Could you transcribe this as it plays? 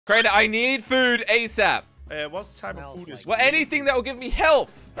Crainer, I need food ASAP. What type of food is? Well, anything that will give me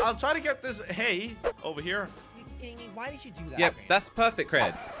health. I'll try to get this hay over here. Why did you do that? Yep, that's perfect,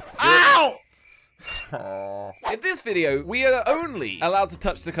 Crainer. Ow! In this video, we are only allowed to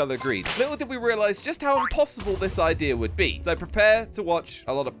touch the color green. Little did we realize just how impossible this idea would be. So prepare to watch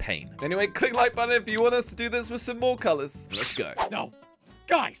a lot of pain. Anyway, click like button if you want us to do this with some more colors. Let's go. No.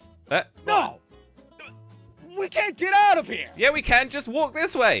 Guys. No. We can't get out of here. Yeah, we can. Just walk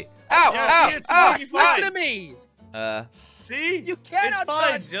this way. Ow, Yeah, ow, see, ow. Listen to me. See? You cannot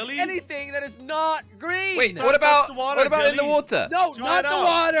touch Jelly. anything that is not green. Wait, Don't what about touch the water, in the Jelly. water? No, Try not it the out.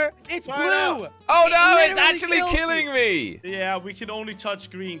 water. It's Try it blue. out. Oh no, it's literally actually kills killing me. Yeah, we can only touch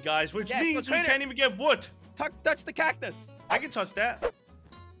green, guys, which Yes, means but we can't even get wood. Touch the cactus. I can touch that.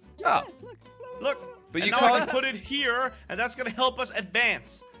 Oh, Look. but And you now I can't. can put it here, and that's gonna help us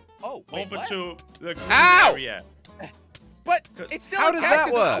advance Oh, wait, over what? to the green Ow! area. But it's still How a does that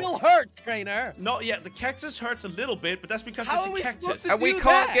cactus. work? It still hurts, Trainer. No, yeah, the cactus hurts a little bit, but that's because How it's are a we cactus. supposed to And we do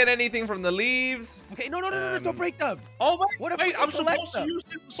can't that? get anything from the leaves. Okay, no, don't break them. Oh, wait, What if we can I'm collect supposed to them? use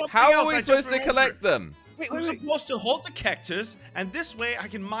it for something How else. are we I just supposed to remembered. collect them? Wait, I'm supposed to hold the cactus, and this way I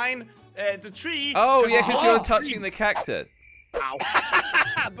can mine the tree. Oh, yeah, because you're Oh. touching the cactus. Ow.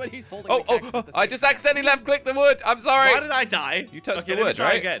 But he's holding Oh, the cactus oh, at the I same just time. accidentally left-clicked the wood. I'm sorry. Why did I die? You touched okay, the let me wood, try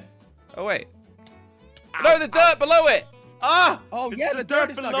right? again. Oh, wait. Ow, No, the dirt below it. Ah! Oh, it's yeah, the the dirt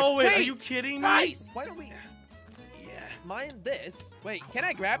is below not good. it. Are Wait, you kidding me? Nice. Why don't we Yeah. mine this? Wait, can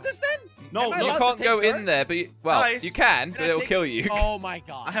I grab this then? No, Am I You allowed can't to go take in dirt? there, but well, Guys, you can, but I it'll take- kill you. Oh my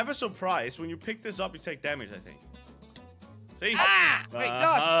god. I have a surprise. When you pick this up, you take damage, I think. See? Ah! Wait,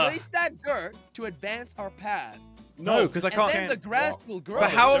 Josh, Uh-huh. place that dirt to advance our path. No, 'cause I And can't- then the grass will grow.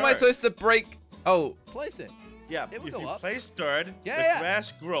 But how am I dirt. supposed to break? Oh, Place it. Yeah, It will if go you up. place dirt, Yeah, the yeah.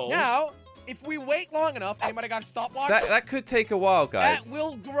 grass grows. Now, if we wait long enough, anybody got a stopwatch? that could take a while, guys. That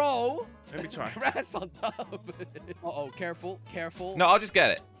will grow Let me try. grass on top of it. Uh-oh, careful. No, I'll just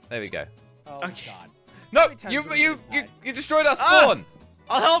get it. There we go. Oh, Okay. God. No, many times you do we you get you you destroyed our Ah! spawn.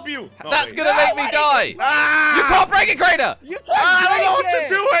 I'll help you. No, That's wait. gonna make me die. Ah! You can't break it, Crainer. You can't I don't know what break to it!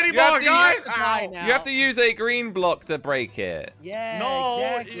 do You anymore, have to guys. use- Die now. You have to use a green block to break it. Yeah, No,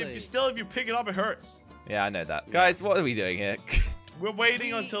 exactly. if you pick it up, it hurts. Yeah, I know that. Guys, what are we doing here? We're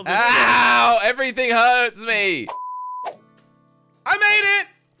waiting until this. Ow! Everything hurts me. I made it!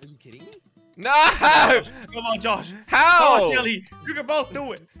 Are you kidding me? No! Come on, Josh. How? Come on, Jelly. You can both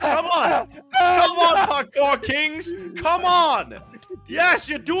do it. Come on. Come on, parkour kings. Come on. Yes,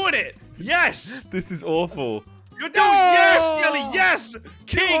 you're doing it. Yes. This is awful. You're doing Yes, Jelly. Yes. Two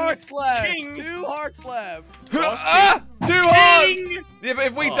King. hearts left. King. 2 hearts left. Ah! Too hard! King. Yeah, but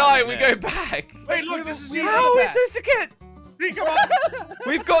if we Oh, die, we man. go back. Wait, look. This is easy. How How are we are we supposed to get? See, come on.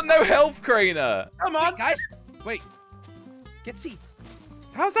 We've got no health, Crainer. Come on. Guys, wait. Get seats.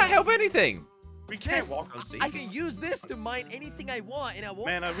 How's that help anything? We can't This, walk on seats. I can use this to mine anything I want, and I won't.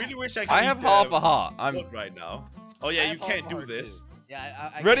 Man, I really wish I could. I have eat half the a heart. I'm wood right now. Oh I yeah, have you half can't a do heart, this. too.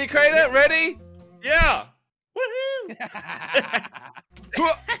 Yeah, I ready, can't- Crainer. Ready? Yeah.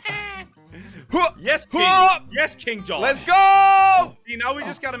 Woohoo! Yes, King. Whoop! Yes, King Josh. Let's go! See, now we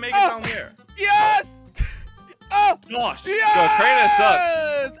just gotta make it down there. Yes! Oh! Josh. Yes! God, Crainer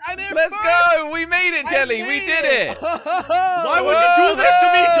sucks. I'm in Let's first! go! We made it, Jelly. We made did it. Why would you do this to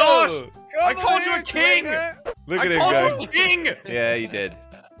me, Josh? I Come called you a here, king. Crainer. Look I at him called go. you a king. Yeah, you did.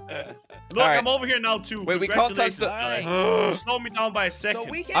 Look, Alright. I'm over here now too. Wait, we can't touch the- Congratulations, Alright. guys. You slowed me down by a second. So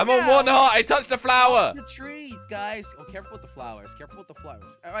we can I'm on now one heart. I touched a flower. the trees, guys. Oh, careful with the flowers. Careful with the flowers.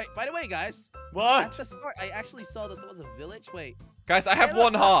 All right. By the way, guys, at What? the start, I actually saw that there was a village. Wait, Guys, I have Hey, look.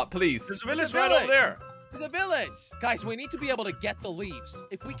 one heart, please. There's a There's village a right village. over there. there's a village. Guys, we need to be able to get the leaves.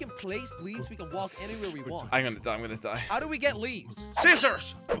 If we can place leaves, we can walk anywhere we want. I'm gonna die. I'm gonna die. How do we get leaves?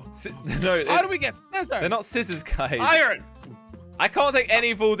 Scissors. No, How it's- do we get scissors? they're not scissors, guys. Iron. I can't take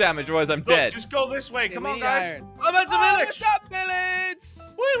any full damage, otherwise I'm Look, dead. just go this way. Okay, Come we on, need guys. iron. I'm at the Oh, village. what's up,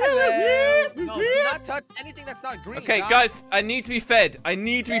 village? Hello. No, do not touch anything that's not green. Okay, Josh. guys, I need to be fed. I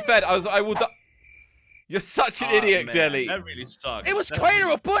need to be fed. I will die. You're such an Aw, idiot, man, Jelly. That really sucks. It was That Crainer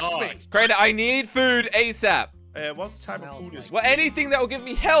really who pushed me. sucks. Crainer, I need food ASAP. What type of Smells food is? like- Well, anything that will give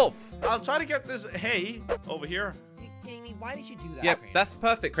me health. I'll try to get this hay over here. Amy, why did you do that? Yep, Crainer? that's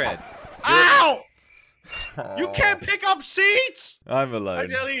perfect, Crainer. Ow! You can't pick up seeds. I'm alone. Hi,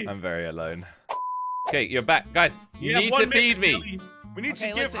 Jelly. I'm very alone. Okay, you're back. Guys, you We have need one to feed mission, me. Jelly. We need Okay,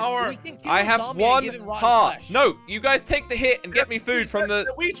 to give listen, our. we can kill I a have zombie and one give him rotten heart. flesh. No, you guys take the hit and get me food from the...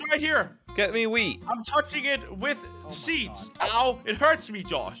 The wheat's right here. Get me wheat. I'm touching it with my seeds. Ow! It hurts me,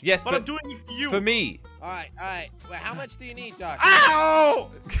 Josh. Yes, but but I'm doing it for you. For me. All right. Wait, how much do you need, Josh? Ow!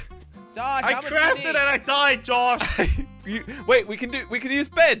 Josh, I how much do you crafted need? and I died, Josh. Wait, we can use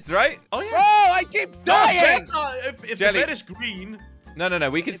beds, right? Oh yeah. Bro, I keep dying. If Jelly. the bed is green. No.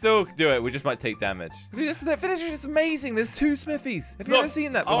 We can still do it. We just might take damage. Dude, that finisher is amazing. There's 2 smithies. Have you ever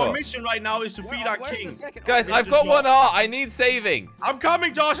seen that before? Our mission right now is to feed our Where's king. the second? Guys, Oh, I've got 1 heart. I need saving. I'm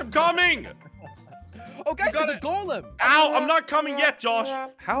coming, Josh. I'm coming. oh, guys, there's a golem. Ow, I'm not coming yet, Josh.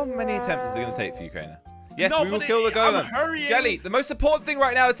 How many attempts is it going to take for you, Crainer? Yes, No, we will but kill the golem. I'm hurrying. Jelly, the most important thing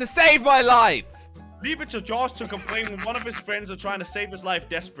right now is to save my life. Leave it to Josh to complain when one of his friends are trying to save his life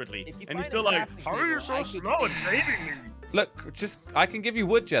desperately. And he's still like, how are you so slow at saving me? Look, I can give you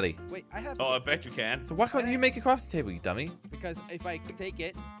wood, Jelly. Wait, I have. Oh, I bet you can. So why can't you make a crafting table, you dummy? Because if I take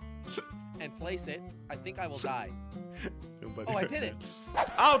it and place it, I think I will die. Nobody Oh, I heard did that. it.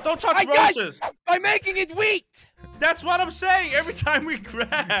 Ow, don't touch I got- roses. By making it wheat. That's what I'm saying every time we grab.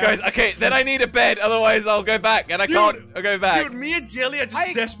 Guys, okay, then I need a bed, otherwise I'll go back, and I can't go back. Dude, me and Jelly are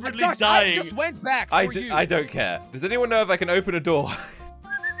just desperately Josh, dying. I just went back for you. I don't care. Does anyone know if I can open a door?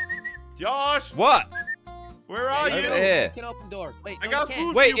 Josh, What? where are Over you? here. You can open doors. Wait, I no, got you can't.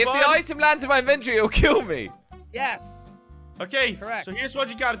 food. Wait, you, if bud. the item lands in my inventory, it'll kill me. Yes. Okay, Correct. so here's what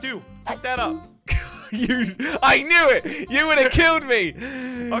you gotta do. Pick that up. I knew it. You would have killed me.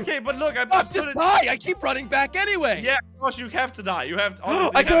 Okay, but look, I Josh, put just it. die. I keep running back anyway. Yeah, Josh, you have to die. You have to.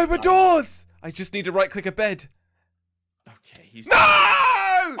 honestly I can have to open die. doors. I just need to right-click a bed. Okay, he's.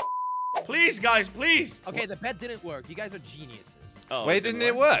 No! Please, guys, please. Okay, the bed didn't work. You guys are geniuses. Oh, Wait, didn't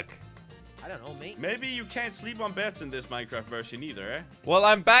it work? I don't know, mate. Maybe you can't sleep on beds in this Minecraft version either, eh? Well,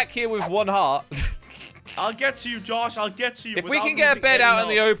 I'm back here with 1 heart. I'll get to you, Josh. I'll get to you. If we without can get a losing bed any out in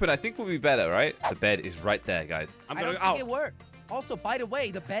the health. open, I think we'll be better, right? The bed is right there, guys. I'm I gonna don't out. think it worked. Also, by the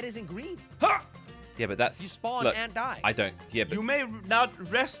way, the bed isn't green. Ha! Yeah, but that's... You spawn Look, and die. I don't... Yeah, but... You may not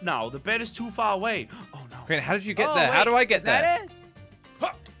rest now. The bed is too far away. Oh no. Crane, how did you get Oh, there? How wait, do I get is there? that it?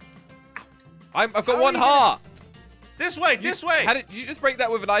 Ha! I've got How 1 are you gonna- heart. This way. This way. How did you just break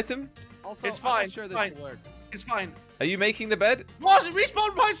that with an item? Also, It's I'm fine, not sure it's this fine. will work. It's fine. Are you making the bed? Boss,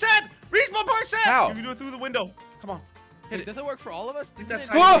 respawn point set. Respawn point set. How? You can do it through the window. Come on. Hit Wait, it. does it work for all of us? Doesn't that it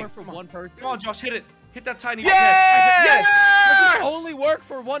tiny only thing. work for one person? Come on, Josh. Hit it. Hit that tiny Yes! head. Does Yes! it only work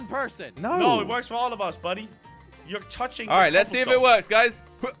for one person? No. No, it works for all of us, buddy. You're touching. All right, let's see if it works, guys.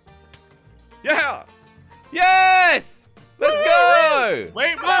 Yeah. Yes! Let's go!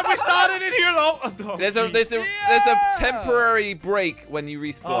 Wait, what? We started in here though. Oh, There's a Yeah! temporary break when you Oh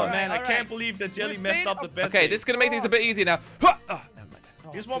respawn. man, I All can't right. believe that Jelly We've messed made up the bed. Okay, thing. this is gonna make things a bit easier now. Oh, never mind.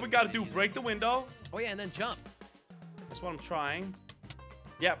 Here's what we gotta do: break the window. Oh yeah, and then jump. That's what I'm trying.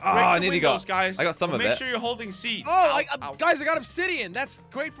 Yeah, break I the nearly windows, got- guys. I got some But of make it. sure you're holding seats. Oh, Ow, guys, I got obsidian. That's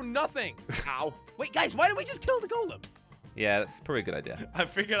great for nothing. ow. Wait, guys, why don't we just kill the golem? Yeah, that's probably a good idea. I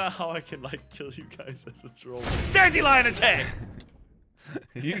figured out how I can like kill you guys as a troll. Dandelion attack!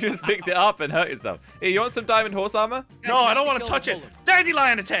 You just picked it up and hurt yourself. Hey, you want some diamond horse armor? Guys, No, we I have don't to want to kill touch the it. golem.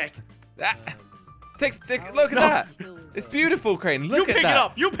 Dandelion attack! Ah, look at No. that. It's beautiful, Crane. Look You at pick that. it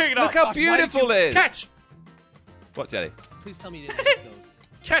up. You pick it Look up. how Gosh, why did beautiful you it is. Catch! What, Jelly? Please tell me you didn't make those.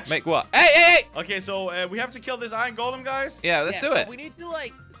 Catch! Make what? Hey! Okay, so we have to kill this iron golem, guys. Yeah, let's Yeah, do so it. we need to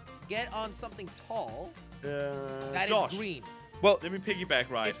like get on something tall that is Josh, green. Well, let me piggyback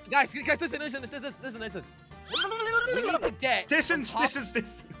ride. Guys, listen. We need to get.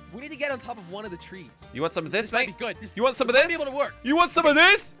 Stisson. We need to get on top of one of the trees. you want some of this, This might mate? be good. You want some of might this? Be able to work. You want some of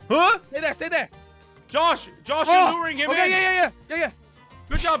this? Huh? Stay there. Josh, Oh, you're luring him okay, in. yeah.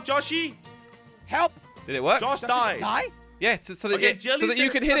 Good job, Joshy. Help. Did it work? Josh Does it died. die? Yeah, so that, Okay, so that Jelly's you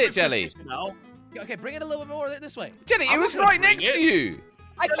in can a hit it, perfect Jelly. position now. Yeah, okay, bring it a little bit more this way. Jelly, I'm it was not gonna right bring next it. to you.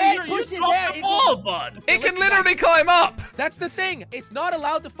 I Jelly, can't you push it dropped there. the It ball, will- bud. It can listen, literally guys. climb up. That's the thing. It's not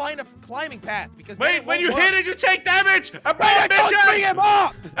allowed to find a climbing path because then Wait, it when won't you work. hit it, you take damage. Wait, Abort don't bring mission. him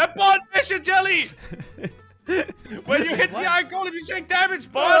up. Abort mission, Jelly. When you hit What? the iron golem, you take damage, Uh,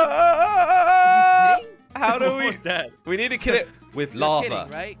 bud. Kidding? How do What we? was that? We need to kill it with You're lava. kidding,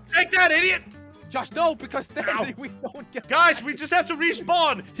 right? Take that, idiot. Josh, no, because then Ow. we don't get. Guys, we just have to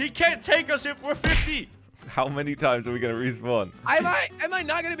respawn. He can't take us if we're 50. How many times are we gonna respawn? Am I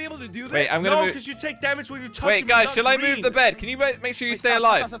not gonna be able to do this? Wait, I'm gonna No, move. because you take damage when you touch him. Wait, guys, it's shall not I move green. the bed? Can you make sure you Wait, stay stop,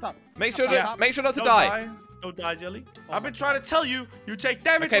 alive? Stop. Make sure Stop. make sure not to Don't die. Don't die, Jelly. Oh I've my been trying to tell you, you take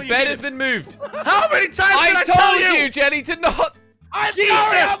damage Okay, when you bed hit has it. been moved. How many times did I I tell told you, Jelly, to not. I'm Jesus,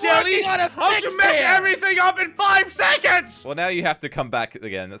 sorry, I'm Jelly! working on a How'd fix you mess here. everything up in 5 seconds? Well, now you have to come back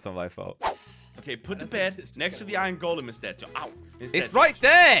again. That's not my fault. Okay, put the bed next to the iron golem instead. Ow. It's right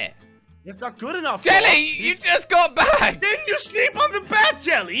there. It's not good enough. Jelly, Josh. you just got back. Didn't you sleep on the bed,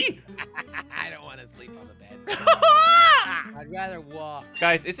 Jelly? I don't want to sleep on the bed. I'd rather walk.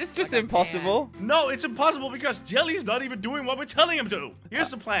 Guys, is this just Like I impossible? No, it's impossible because Jelly's not even doing what we're telling him to. Here's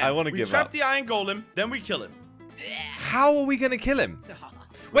the plan. I wanna We give trap up. the iron golem, then we kill him. How are we going to kill him?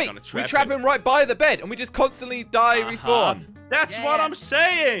 Wait, gonna we trap trap him. him right by the bed, and we just constantly die, respawn. That's Yeah. what I'm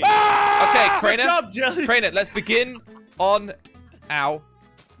saying. Okay, Good Crainer. job, Jelly. Crainer, let's begin on... Ow.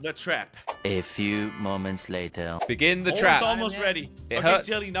 The trap. A few moments later. Begin the It's trap. almost ready. It okay, hurts.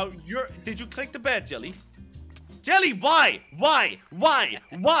 Jelly, now did you click the bed, Jelly? Jelly, why? Why? Why?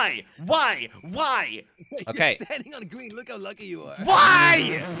 Why? Why? Why? Okay. You're standing on green. Look how lucky you are.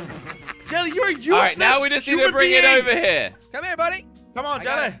 Why? Jelly, you're useless. All right, now we just need to human bring it being. over here. Come here, buddy. Come on, I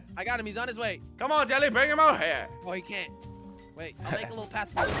got Jelly. him. I got him. He's on his way. Come on, Jelly, bring him out here. Oh, he can't. Wait, I'll make a little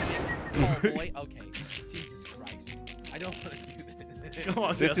path for you. Oh, boy. Okay. Jesus Christ. I don't want to do this. Come on,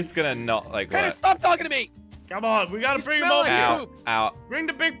 This Jelly. is going to not, like, Crainer, work. stop talking to me. Come on, we gotta You bring him smell over like here. Ow, poop. ow. Bring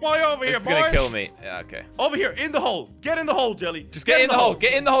the big boy over here, This is boys. going to kill me. Yeah, okay. Over here, in the hole. Get in the hole, Jelly. Just get in the hole.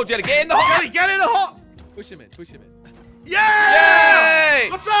 Get in the hole, Jelly. Get in the hole. Jelly, get in the hole. Push him in. Push him in. Yeah! Yay!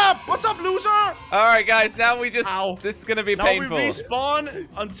 What's up? What's up, loser? All right, guys. Now we just... Ow. This is going to be Now painful. we respawn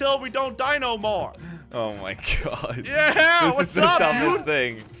until we don't die no more. Oh, my God. Yeah, This what's is the up, dumbest dude?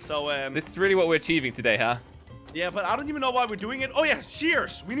 thing. So, This is really what we're achieving today, huh? yeah, but I don't even know why we're doing it. Oh, yeah,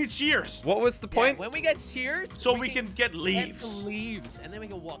 shears. We need shears. What was the Yeah, point? when we get shears, So we can get get the leaves. leaves, and then we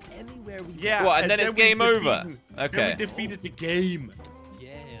can walk anywhere we Yeah. What, and then it's we game over? defeated- Okay. Then we defeated the game. want. Yeah.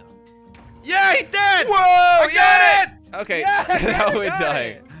 Yeah, he did! Whoa! I got it! Okay, Yeah, now you we're got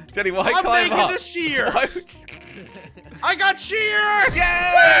dying. it. Jelly, why I'm climb making up? the shears. Why- I got shears!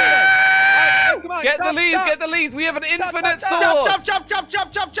 Yeah! Come on, Get the chop, leaves, chop. get the leaves. We have an infinite chop, sword. Chop, chop, chop,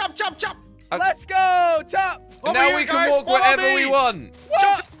 chop, chop, chop, chop, chop. Let's go, chop. Over Now here, we can guys, walk follow wherever me. we want.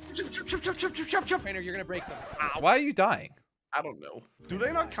 Chop, chop, chop, chop, chop, chop, chop, chop. Trainer, you're gonna break them. Why are you dying? I don't know. Do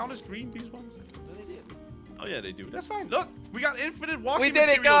they not count as green, these ones? What do they do? Oh, yeah, they do. That's fine. Look, we got infinite walking We did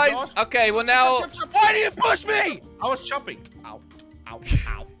it, material, guys. Josh. Okay, well now... Chop, chop, chop. Why do you push me? I was chopping. Ow. Ow.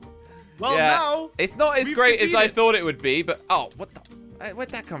 Ow. Well, Yeah. now... It's not as We've great as I defeated. thought it would be, but... Oh, what the... Where'd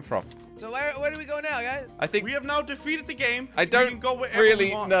that come from? So where do we go now, guys? I think... We have now defeated the game. I We can don't go wherever we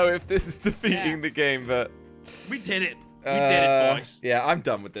really want. know if this is defeating Yeah. the game, but... We did it. We did it, boys. Yeah, I'm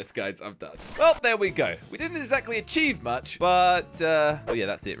done with this, guys. I'm done. Well, there we go. We didn't exactly achieve much, but... well, yeah,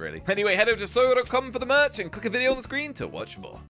 that's it, really. Anyway, head over to Slogo.com for the merch and click a video on the screen to watch more.